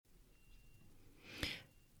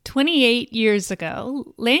28 years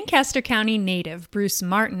ago, Lancaster County native Bruce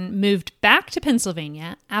Martin moved back to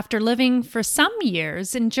Pennsylvania after living for some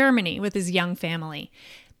years in Germany with his young family.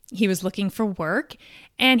 He was looking for work,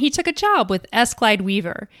 and he took a job with S. Clyde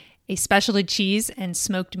Weaver, a specialty cheese and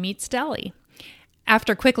smoked meats deli.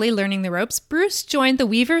 After quickly learning the ropes, Bruce joined the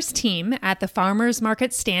Weavers team at the Farmers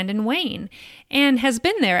Market stand in Wayne and has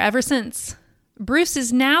been there ever since. Bruce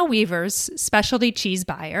is now Weaver's specialty cheese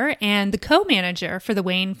buyer and the co-manager for the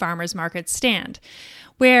Wayne Farmers Market stand,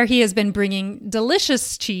 where he has been bringing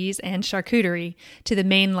delicious cheese and charcuterie to the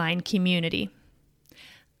Mainline community.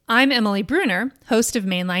 I'm Emily Bruner, host of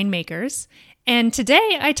Mainline Makers, and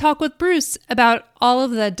today I talk with Bruce about all of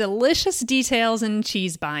the delicious details in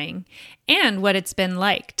cheese buying and what it's been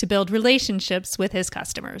like to build relationships with his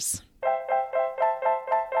customers.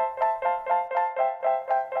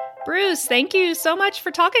 Bruce, thank you so much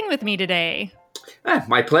for talking with me today.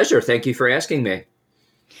 My pleasure. Thank you for asking me.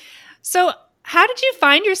 So, how did you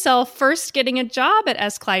find yourself first getting a job at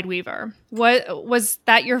S. Clyde Weaver? Was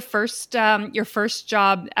that your first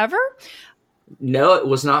job ever? No, it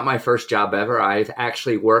was not my first job ever. I've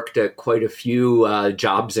actually worked at quite a few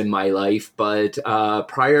jobs in my life, but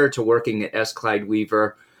prior to working at S. Clyde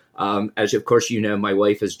Weaver, as of course you know, my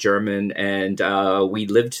wife is German, and we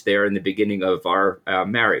lived there in the beginning of our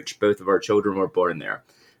marriage. Both of our children were born there.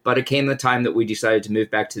 But it came the time that we decided to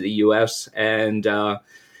move back to the U.S., and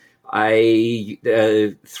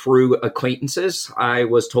through acquaintances, I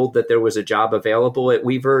was told that there was a job available at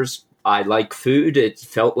Weaver's. I like food. It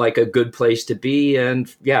felt like a good place to be,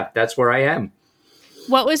 and yeah, that's where I am.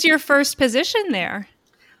 What was your first position there?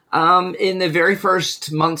 In the very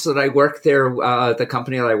first months that I worked there, the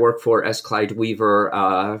company that I worked for, S. Clyde Weaver,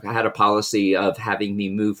 had a policy of having me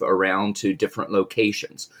move around to different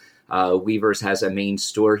locations. Weaver's has a main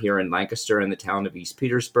store here in Lancaster in the town of East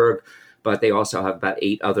Petersburg, but they also have about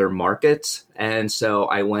 8 other markets. And so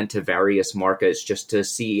I went to various markets just to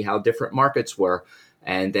see how different markets were,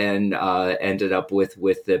 and then ended up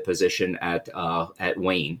with the position at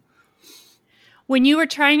Wayne. When you were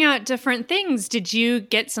trying out different things, did you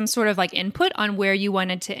get some sort of like input on where you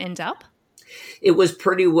wanted to end up? It was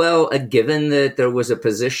pretty well a given that there was a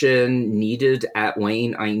position needed at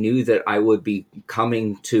Wayne. I knew that I would be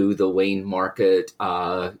coming to the Wayne market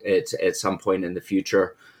at some point in the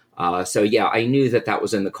future. So yeah, I knew that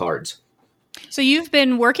was in the cards. So you've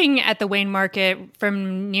been working at the Wayne market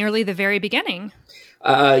from nearly the very beginning.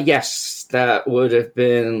 Yes, that would have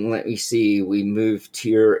been, let me see, we moved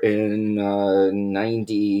here in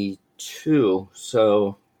 92.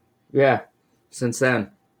 So yeah, since then.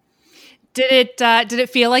 Did it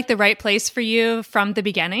feel like the right place for you from the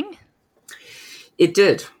beginning? It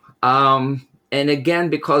did. And again,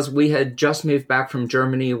 because we had just moved back from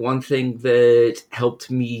Germany, one thing that helped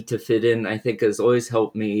me to fit in, I think has always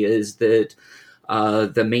helped me, is that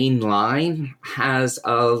the main line has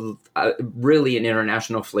a really an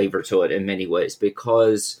international flavor to it in many ways,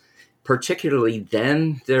 because particularly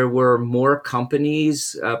then there were more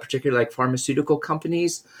companies, particularly like pharmaceutical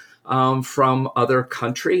companies, from other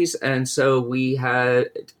countries. And so we had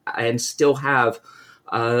and still have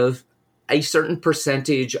a certain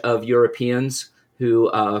percentage of Europeans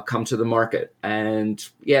who come to the market. And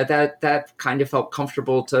yeah, that kind of felt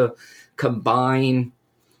comfortable to combine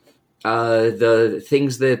the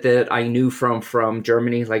things that I knew from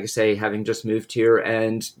Germany, like I say, having just moved here,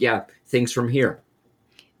 and yeah, things from here.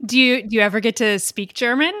 Do you ever get to speak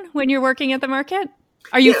German when you're working at the market?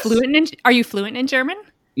 Are you fluent in German?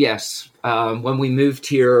 Yes. When we moved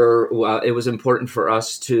here, it was important for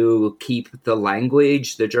us to keep the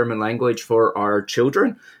language, the German language, for our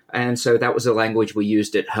children, and so that was a language we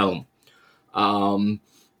used at home.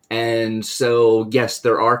 And so, yes,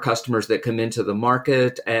 there are customers that come into the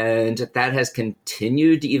market, and that has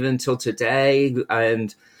continued even till today.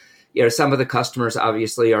 And, you know, some of the customers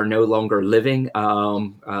obviously are no longer living,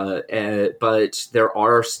 but there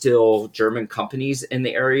are still German companies in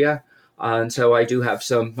the area. And so I do have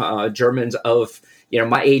some Germans of, you know,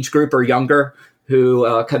 my age group or younger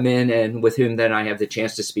who come in and with whom then I have the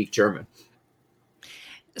chance to speak German.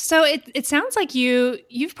 So it sounds like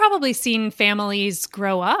you've probably seen families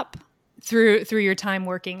grow up through your time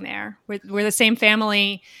working there. We're the same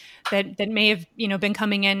family that may have, you know, been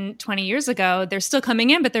coming in 20 years ago. They're still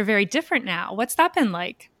coming in, but they're very different now. What's that been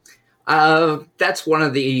like? That's one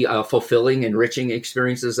of the fulfilling, enriching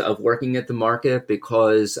experiences of working at the market,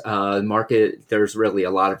 because market, there's really a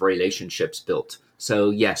lot of relationships built.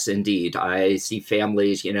 So yes, indeed, I see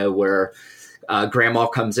families, you know, where grandma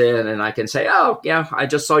comes in and I can say, oh, yeah, I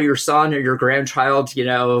just saw your son or your grandchild, you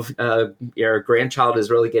know, your grandchild is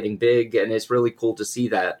really getting big, and it's really cool to see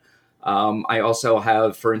that. I also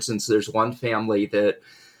have, for instance, there's one family that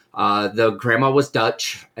the grandma was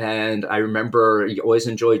Dutch, and I remember always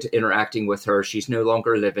enjoyed interacting with her. She's no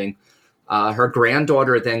longer living. Her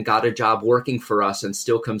granddaughter then got a job working for us and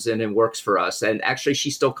still comes in and works for us. And actually,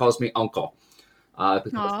 she still calls me uncle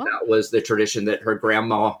because Aw. that was the tradition that her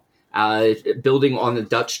grandma, building on the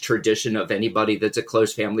Dutch tradition of anybody that's a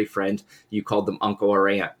close family friend, you called them uncle or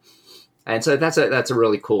aunt. And so that's a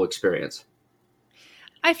really cool experience.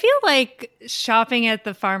 I feel like shopping at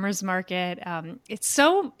the farmers market, it's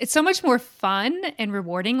so much more fun and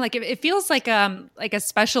rewarding. Like it feels like a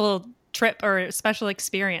special trip or a special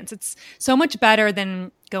experience. It's so much better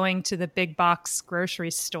than going to the big box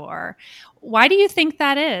grocery store. Why do you think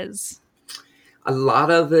that is? A lot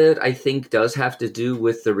of it, I think, does have to do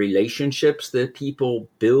with the relationships that people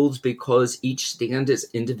build because each stand is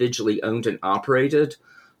individually owned and operated.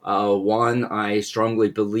 One, I strongly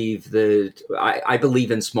believe that I believe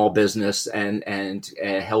in small business and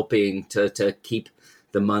helping to keep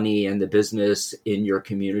the money and the business in your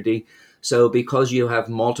community. So because you have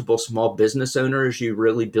multiple small business owners, you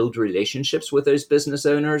really build relationships with those business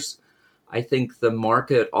owners. I think the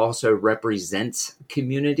market also represents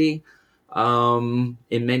community. In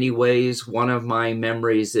many ways, one of my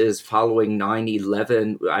memories is following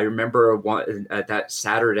 9/11. I remember that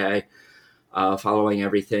Saturday, following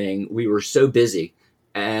everything, we were so busy.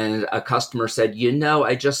 And a customer said,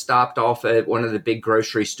 I just stopped off at one of the big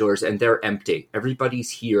grocery stores and they're empty. Everybody's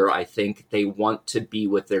here. I think they want to be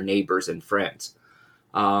with their neighbors and friends.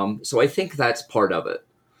 So I think that's part of it.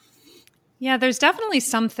 Yeah, there's definitely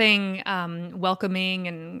something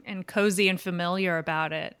welcoming and cozy and familiar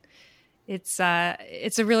about it. It's a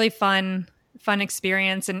really fun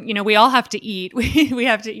experience, and we all have to eat. We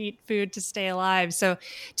have to eat food to stay alive. So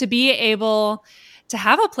to be able to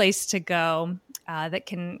have a place to go that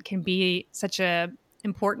can be such a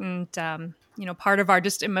important part of our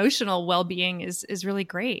just emotional well-being is really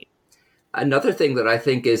great. Another thing that I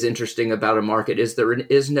think is interesting about a market is there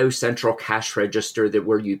is no central cash register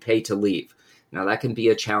where you pay to leave. Now, that can be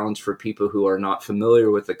a challenge for people who are not familiar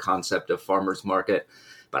with the concept of farmers market.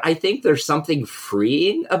 But I think there's something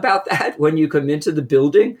freeing about that when you come into the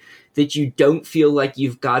building, that you don't feel like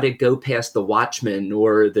you've got to go past the watchman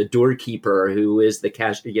or the doorkeeper who is the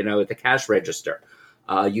cash, the cash register.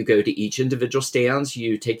 You go to each individual stands,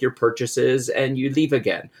 you take your purchases, and you leave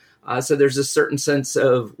again. So there's a certain sense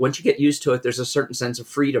of, once you get used to it, there's a certain sense of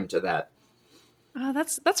freedom to that. Oh,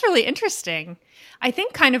 that's really interesting. I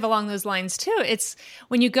think kind of along those lines too. It's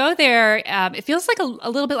when you go there, it feels like a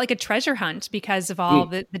little bit like a treasure hunt because of all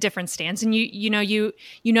the different stands, and you know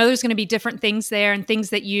there's going to be different things there and things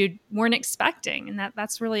that you weren't expecting, and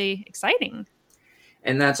that's really exciting.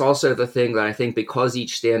 And that's also the thing that I think, because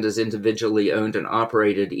each stand is individually owned and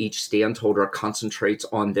operated, each stand holder concentrates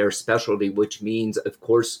on their specialty, which means, of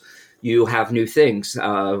course, you have new things.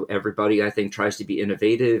 Everybody, I think, tries to be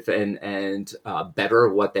innovative and better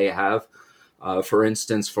what they have. For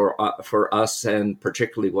instance, for us, and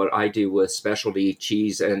particularly what I do with specialty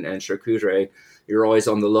cheese and charcuterie, you're always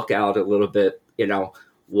on the lookout a little bit.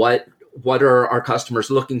 What are our customers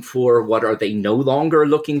looking for? What are they no longer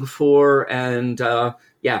looking for? And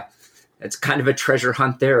it's kind of a treasure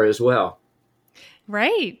hunt there as well.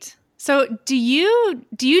 Right. So do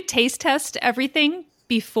you taste test everything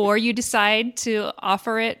before you decide to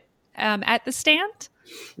offer it at the stand?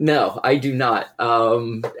 No, I do not.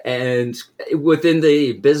 And within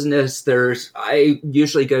the business, I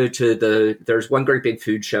usually go to there's one great big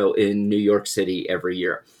food show in New York City every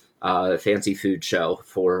year, fancy food show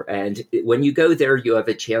and when you go there, you have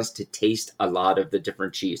a chance to taste a lot of the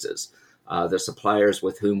different cheeses. The suppliers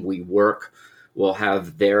with whom we work will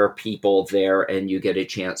have their people there, and you get a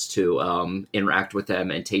chance to interact with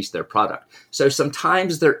them and taste their product. So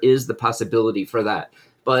sometimes there is the possibility for that,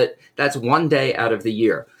 but that's one day out of the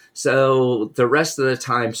year. So the rest of the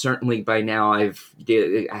time, certainly by now, I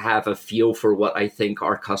have a feel for what I think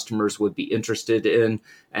our customers would be interested in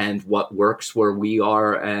and what works where we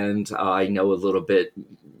are. And I know a little bit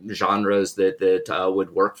genres that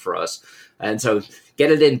would work for us. And so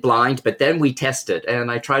get it in blind, but then we test it.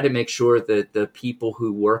 And I try to make sure that the people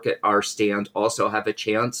who work at our stand also have a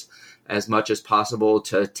chance as much as possible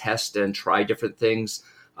to test and try different things.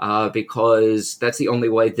 Because that's the only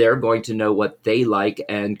way they're going to know what they like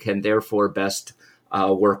and can therefore best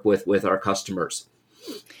work with our customers.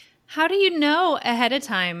 How do you know ahead of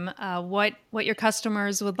time what your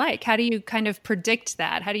customers would like? How do you kind of predict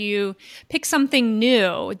that? How do you pick something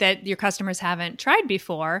new that your customers haven't tried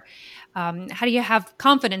before? How do you have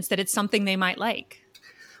confidence that it's something they might like?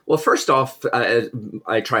 Well, first off,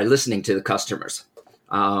 I try listening to the customers.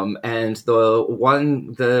 And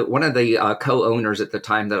one of the co-owners at the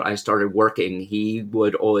time that I started working, he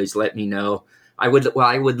would always let me know. I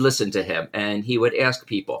would listen to him, and he would ask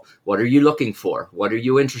people, "What are you looking for? What are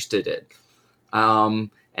you interested in?"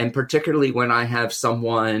 And particularly when I have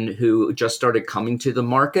someone who just started coming to the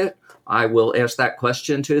market, I will ask that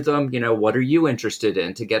question to them. What are you interested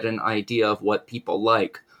in, to get an idea of what people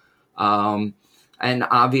like. And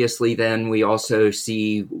obviously, then we also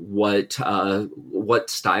see what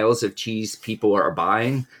styles of cheese people are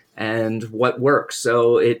buying and what works.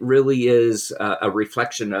 So it really is a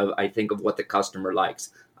reflection of, I think, of what the customer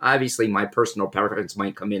likes. Obviously, my personal preference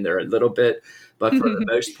might come in there a little bit, but for the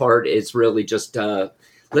most part, it's really just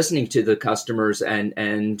listening to the customers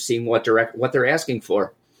and seeing what they're asking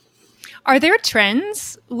for. Are there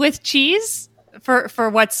trends with cheese for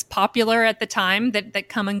what's popular at the time that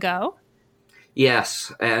come and go?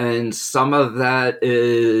 Yes, and some of that's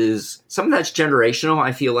generational.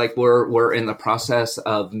 I feel like we're in the process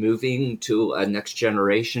of moving to a next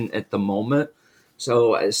generation at the moment.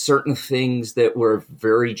 So certain things that were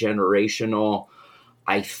very generational,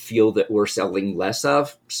 I feel that we're selling less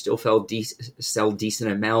of. Still sell decent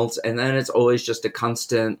amounts, and then it's always just a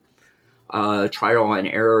constant trial and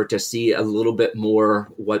error to see a little bit more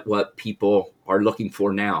what people are looking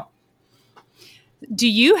for now. Do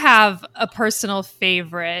you have a personal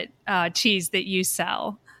favorite cheese that you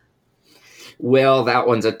sell? Well, that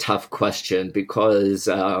one's a tough question because,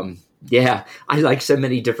 I like so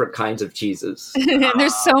many different kinds of cheeses.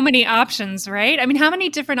 There's so many options, right? I mean, how many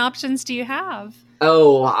different options do you have?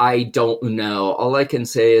 Oh, I don't know. All I can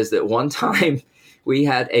say is that one time we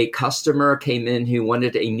had a customer came in who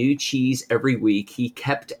wanted a new cheese every week. He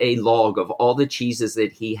kept a log of all the cheeses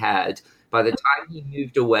that he had. By the time he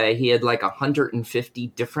moved away, he had like 150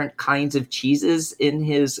 different kinds of cheeses in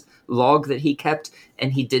his log that he kept,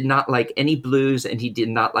 and he did not like any blues, and he did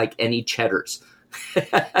not like any cheddars.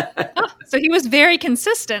 So he was very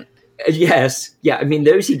consistent. Yes. Yeah, I mean,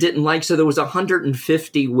 those he didn't like, so there was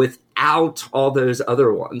 150 without all those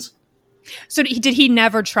other ones. So did he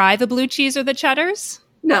never try the blue cheese or the cheddars?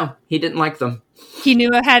 No, he didn't like them. He knew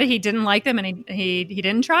ahead he didn't like them, and he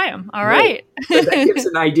didn't try them. All right. So that gives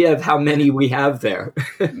an idea of how many we have there.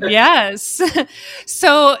 Yes.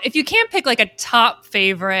 So if you can't pick like a top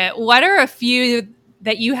favorite, what are a few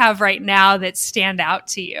that you have right now that stand out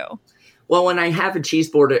to you? Well, when I have a cheese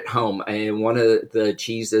board at home, and one of the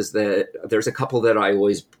cheeses there's a couple that I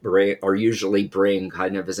always usually bring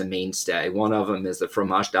kind of as a mainstay. One of them is the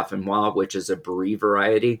Fromage Dauphinois, which is a Brie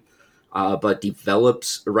variety. But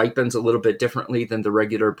ripens a little bit differently than the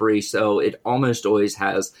regular Brie. So it almost always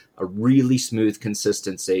has a really smooth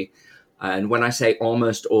consistency. And when I say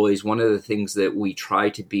almost always, one of the things that we try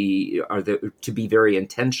to be very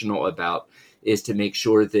intentional about is to make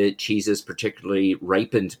sure that cheeses, particularly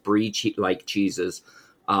ripened Brie-like cheeses,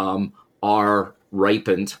 are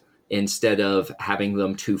ripened instead of having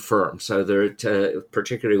them too firm. So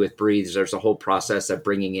particularly with Brie, there's a whole process of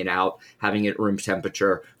bringing it out, having it room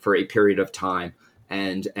temperature for a period of time,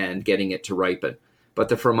 and getting it to ripen. But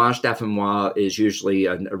the Fromage Dauphinois is usually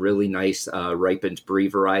a really nice ripened Brie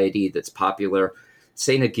variety that's popular.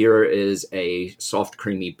 Saint-Aguerre is a soft,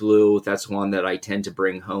 creamy blue. That's one that I tend to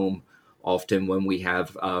bring home often when we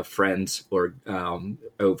have friends or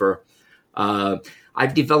over.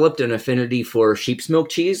 I've developed an affinity for sheep's milk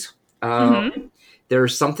cheese.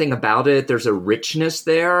 There's something about it. There's a richness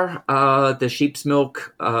there. The sheep's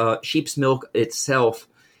milk itself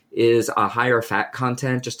is a higher fat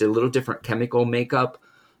content, just a little different chemical makeup.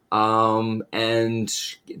 And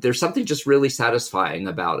there's something just really satisfying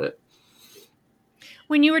about it.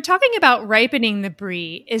 When you were talking about ripening the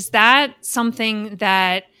Brie, is that something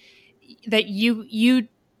that you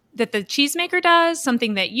that the cheesemaker does,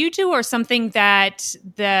 something that you do, or something that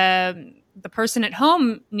the person at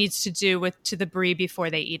home needs to do to the Brie before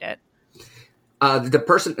they eat it?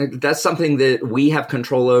 That's something that we have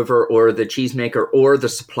control over, or the cheesemaker or the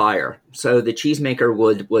supplier. So the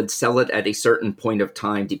cheesemaker would sell it at a certain point of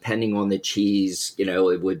time, depending on the cheese.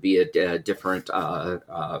 It would be at different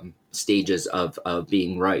stages of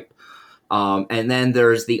being ripe. And then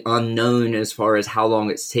there's the unknown as far as how long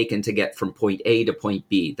it's taken to get from point A to point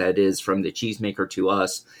B. That is from the cheesemaker to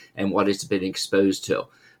us and what it's been exposed to.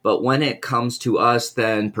 But when it comes to us,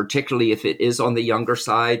 then particularly if it is on the younger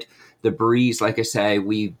side, the Bries, like I say,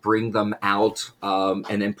 we bring them out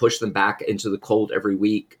and then push them back into the cold every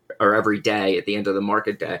week or every day at the end of the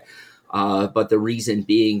market day. But the reason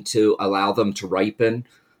being to allow them to ripen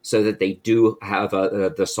so that they do have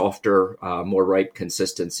the softer, more ripe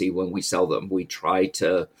consistency when we sell them. We try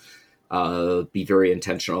to be very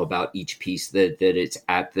intentional about each piece that it's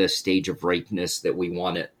at the stage of ripeness that we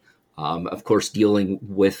want it. Of course, dealing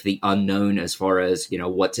with the unknown as far as,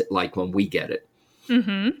 what's it like when we get it.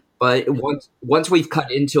 Mm-hmm. But once we've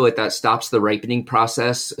cut into it, that stops the ripening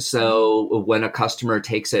process. So when a customer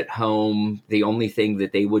takes it home, the only thing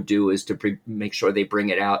that they would do is to make sure they bring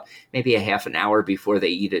it out maybe a half an hour before they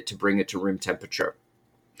eat it to bring it to room temperature.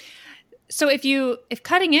 So if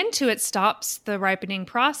cutting into it stops the ripening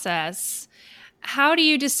process, how do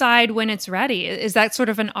you decide when it's ready? Is that sort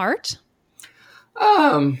of an art?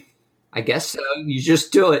 I guess so. You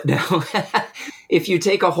just do it now. If you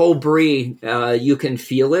take a whole brie, you can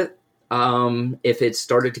feel it. If it's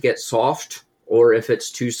started to get soft or if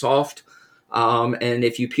it's too soft. And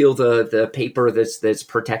if you peel the paper that's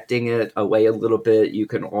protecting it away a little bit, you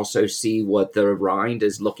can also see what the rind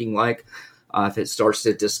is looking like. If it starts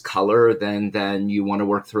to discolor, then you want to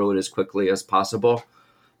work through it as quickly as possible.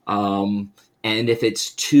 And if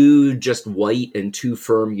it's too just white and too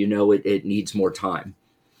firm, it needs more time.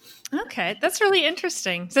 Okay, that's really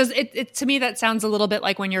interesting. So it to me, that sounds a little bit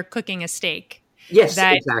like when you're cooking a steak. Yes,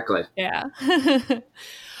 exactly. Yeah.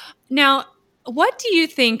 Now, what do you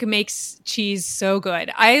think makes cheese so good?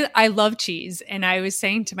 I love cheese. And I was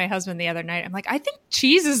saying to my husband the other night, I'm like, I think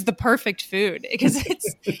cheese is the perfect food because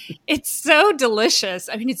it's so delicious.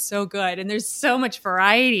 I mean, it's so good. And there's so much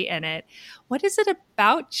variety in it. What is it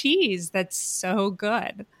about cheese that's so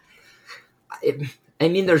good? I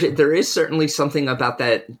mean, there is certainly something about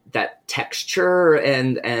that texture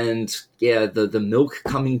and the milk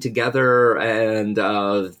coming together and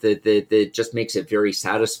that just makes it very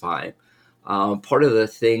satisfying. Part of the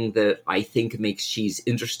thing that I think makes cheese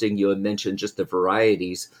interesting, you had mentioned just the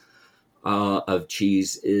varieties of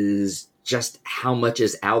cheese, is just how much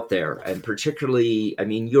is out there. And particularly, I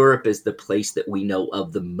mean, Europe is the place that we know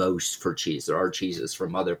of the most for cheese. There are cheeses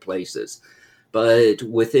from other places. But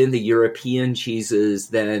within the European cheeses,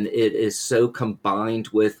 then it is so combined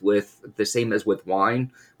with the same as with wine,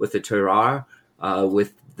 with the terroir,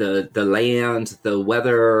 with the land, the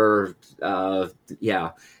weather, the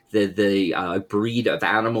breed of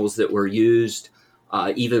animals that were used,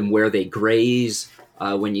 even where they graze.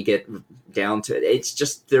 When you get down to it, it's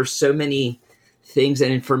just there's so many things,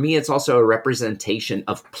 and for me, it's also a representation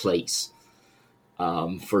of place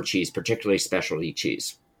for cheese, particularly specialty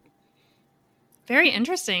cheese. Very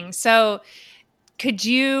interesting. So could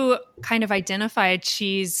you kind of identify a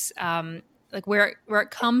cheese, like where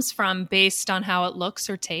it comes from based on how it looks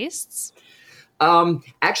or tastes?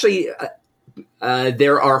 Actually,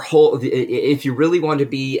 there are if you really want to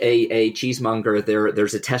be a cheesemonger,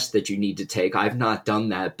 there's a test that you need to take. I've not done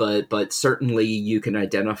that, but certainly you can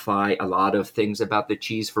identify a lot of things about the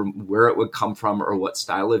cheese from where it would come from or what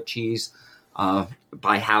style of cheese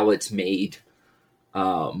by how it's made.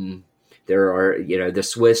 There are, the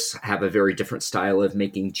Swiss have a very different style of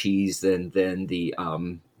making cheese than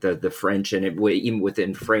the French, and even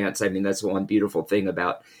within France. I mean, that's one beautiful thing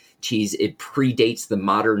about cheese. It predates the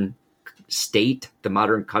modern state, the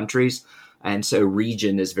modern countries, and so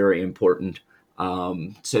region is very important.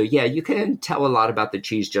 So yeah, you can tell a lot about the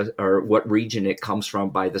cheese or what region it comes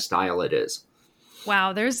from by the style it is.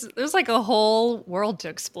 Wow, there's like a whole world to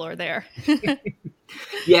explore there.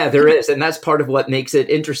 Yeah, there is. And that's part of what makes it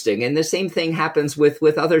interesting. And the same thing happens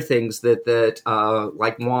with other things that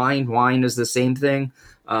like wine. Wine is the same thing.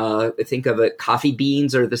 Think of it. Coffee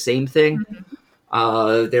beans are the same thing.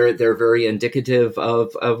 Mm-hmm. They're very indicative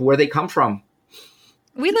of where they come from.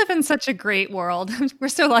 We live in such a great world. We're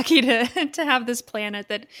so lucky to have this planet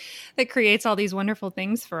that creates all these wonderful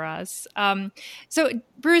things for us. So,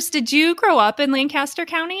 Bruce, did you grow up in Lancaster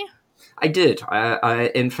County? I did.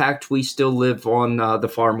 In fact, we still live on the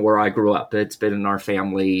farm where I grew up. It's been in our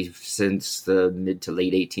family since the mid to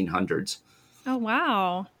late 1800s. Oh,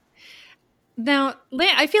 wow. Now,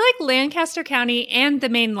 I feel like Lancaster County and the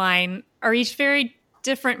Main Line are each very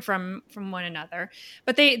different from one another,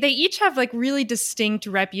 but they each have like really distinct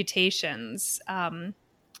reputations,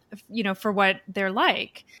 for what they're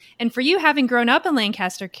like. And for you, having grown up in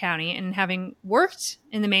Lancaster County and having worked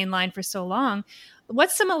in the Main Line for so long, what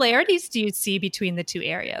similarities do you see between the two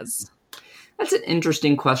areas? That's an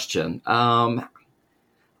interesting question. The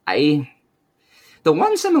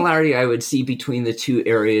one similarity I would see between the two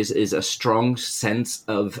areas is a strong sense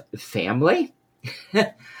of family.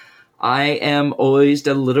 I am always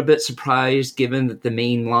a little bit surprised, given that the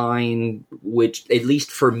Main Line, which at least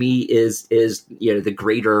for me is the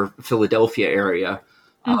greater Philadelphia area,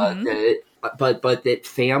 mm-hmm. But that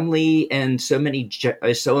family and so many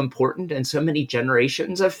is so important, and so many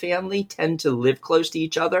generations of family tend to live close to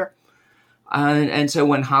each other. And so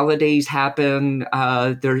when holidays happen,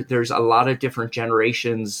 there's a lot of different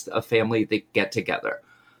generations of family that get together.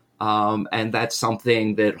 And that's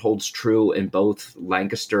something that holds true in both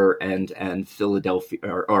Lancaster and Philadelphia,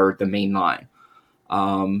 or the main line.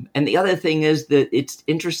 And the other thing is that it's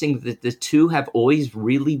interesting that the two have always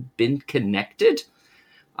really been connected,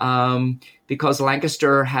 because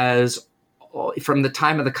Lancaster has, from the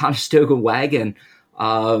time of the Conestoga wagon,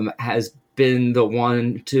 has been the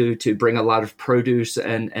one to bring a lot of produce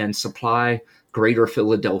and supply greater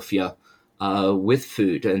Philadelphia with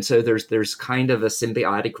food. And so there's kind of a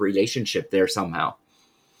symbiotic relationship there somehow.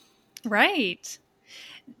 Right.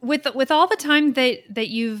 With all the time that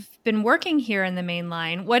you've been working here in the main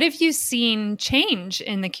line, what have you seen change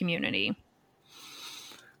in the community?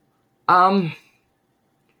 One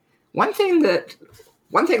thing that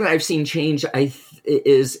I've seen change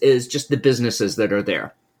is just the businesses that are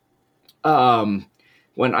there.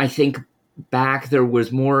 When I think back, there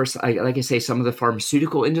was more, like I say, some of the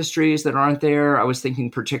pharmaceutical industries that aren't there. I was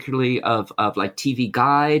thinking particularly of like TV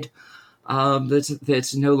Guide,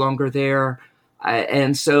 that's no longer there.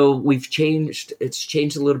 And so it's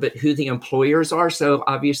changed a little bit who the employers are. So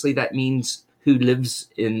obviously that means who lives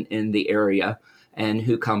in the area and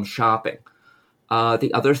who comes shopping.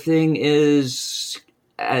 The other thing is,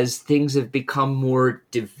 as things have become more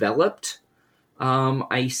developed,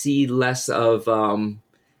 I see less of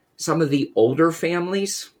some of the older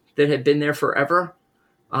families that have been there forever,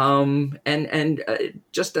 and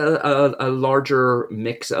just a larger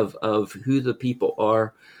mix of who the people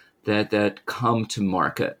are that come to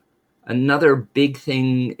market. Another big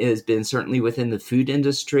thing has been certainly within the food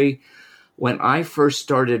industry. When I first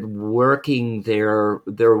started working there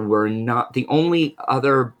were not, the only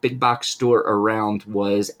other big box store around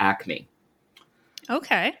was Acme.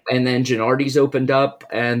 Okay. And then Gennardi's opened up,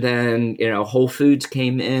 and then, Whole Foods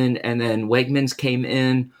came in, and then Wegmans came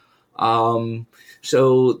in.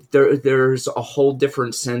 So there's a whole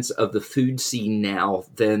different sense of the food scene now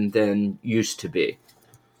than used to be.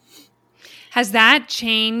 Has that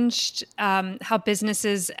changed how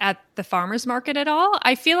businesses at the farmers market at all?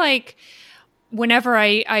 I feel like whenever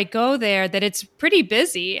I go there, that it's pretty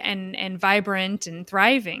busy and vibrant and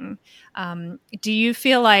thriving. Do you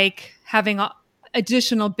feel like having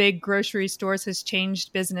additional big grocery stores has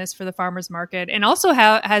changed business for the farmers market? And also,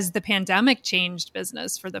 how has the pandemic changed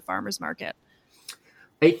business for the farmers market?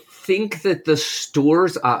 I think that the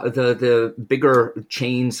stores, the bigger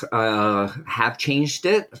chains, have changed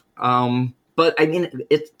it. But I mean,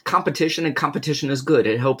 it's competition, and competition is good.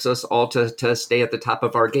 It helps us all to stay at the top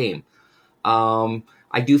of our game.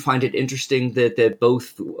 I do find it interesting that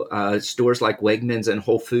both stores like Wegmans and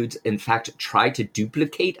Whole Foods, in fact, try to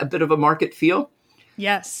duplicate a bit of a market feel.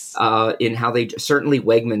 Yes. In how certainly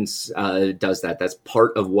Wegmans does that. That's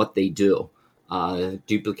part of what they do,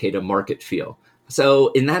 duplicate a market feel. So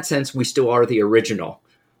in that sense, we still are the original.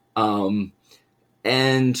 And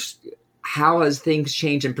how has things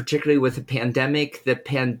changed, and particularly with the pandemic? The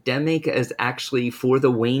pandemic is actually, for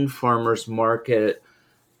the Wayne farmers market,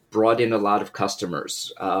 brought in a lot of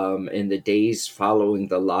customers. In the days following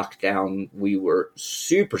the lockdown, we were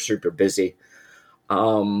super, super busy,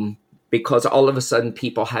 because all of a sudden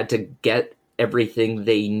people had to get everything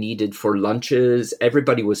they needed for lunches.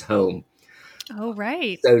 Everybody was home. Oh,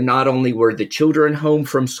 right. So not only were the children home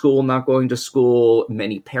from school, not going to school,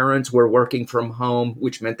 many parents were working from home,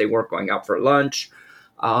 which meant they weren't going out for lunch.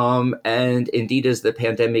 And indeed, as the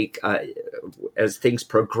pandemic, as things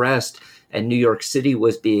progressed and New York City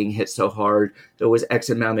was being hit so hard, there was X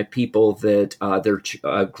amount of people that their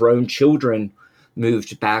grown children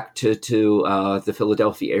moved back to the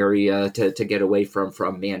Philadelphia area to get away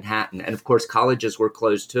from Manhattan. And of course, colleges were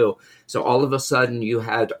closed too. So all of a sudden you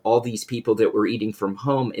had all these people that were eating from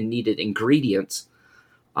home and needed ingredients.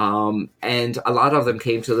 And a lot of them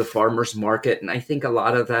came to the farmers market. And I think a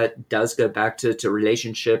lot of that does go back to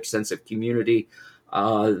relationships, sense of community,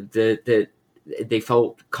 that they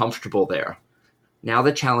felt comfortable there. Now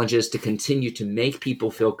the challenge is to continue to make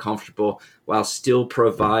people feel comfortable while still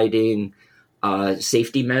providing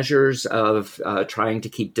safety measures of trying to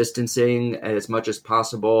keep distancing as much as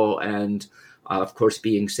possible, and of course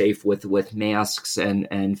being safe with masks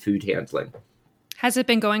and food handling. Has it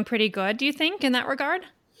been going pretty good, do you think, in that regard?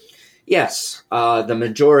 Yes. By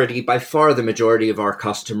far the majority of our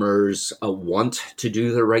customers want to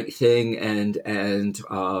do the right thing, and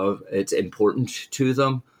it's important to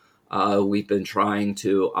them. We've been offering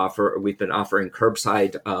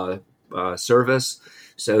curbside service,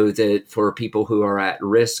 so that for people who are at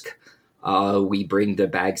risk, we bring the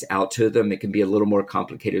bags out to them. It can be a little more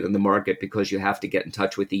complicated in the market because you have to get in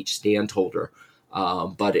touch with each stand holder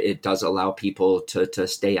but it does allow people to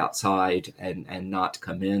stay outside and not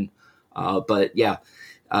come in. But yeah,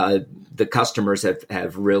 the customers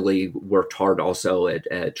have really worked hard also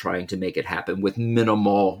at trying to make it happen with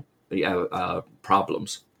minimal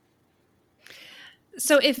problems.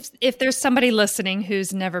 So if there's somebody listening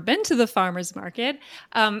who's never been to the farmers market,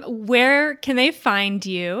 where can they find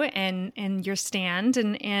you and your stand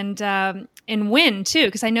and when too?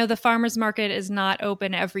 Because I know the farmers market is not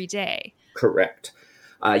open every day. Correct.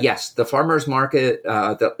 Yes, the farmers market,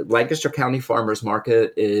 the Lancaster County Farmers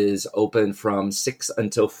Market is open from 6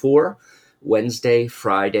 until 4, Wednesday,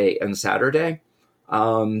 Friday, and Saturday.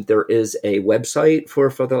 There is a website for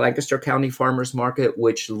the Lancaster County Farmers Market,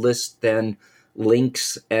 which lists then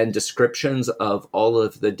links and descriptions of all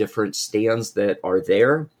of the different stands that are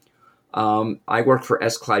there. I work for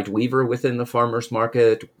S. Clyde Weaver within the farmers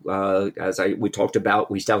market. We talked about,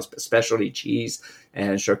 we sell specialty cheese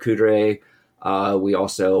and charcuterie. We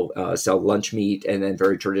also sell lunch meat and then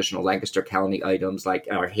very traditional Lancaster County items like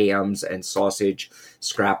our hams and sausage,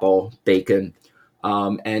 scrapple, bacon.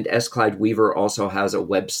 And S. Clyde Weaver also has a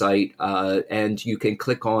website, and you can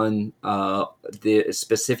click on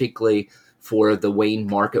specifically for the Wayne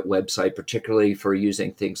Market website, particularly for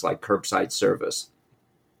using things like curbside service.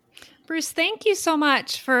 Bruce, thank you so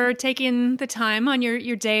much for taking the time on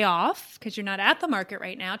your day off, because you're not at the market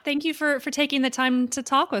right now. Thank you for taking the time to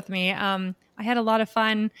talk with me. I had a lot of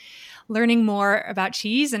fun learning more about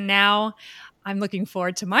cheese, and now I'm looking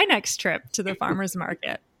forward to my next trip to the farmers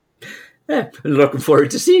market. Yeah, looking forward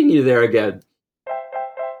to seeing you there again.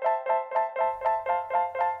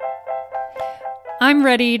 I'm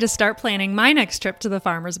ready to start planning my next trip to the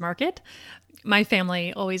farmers market. My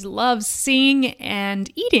family always loves seeing and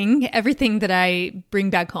eating everything that I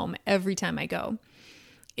bring back home every time I go.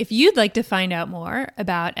 If you'd like to find out more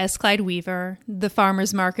about S. Clyde Weaver, the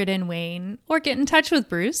farmers market in Wayne, or get in touch with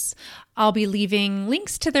Bruce, I'll be leaving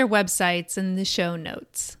links to their websites in the show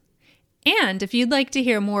notes. And if you'd like to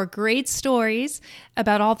hear more great stories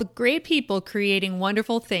about all the great people creating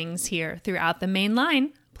wonderful things here throughout the Main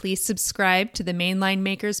Line, please subscribe to the Mainline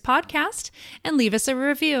Makers podcast and leave us a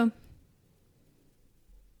review.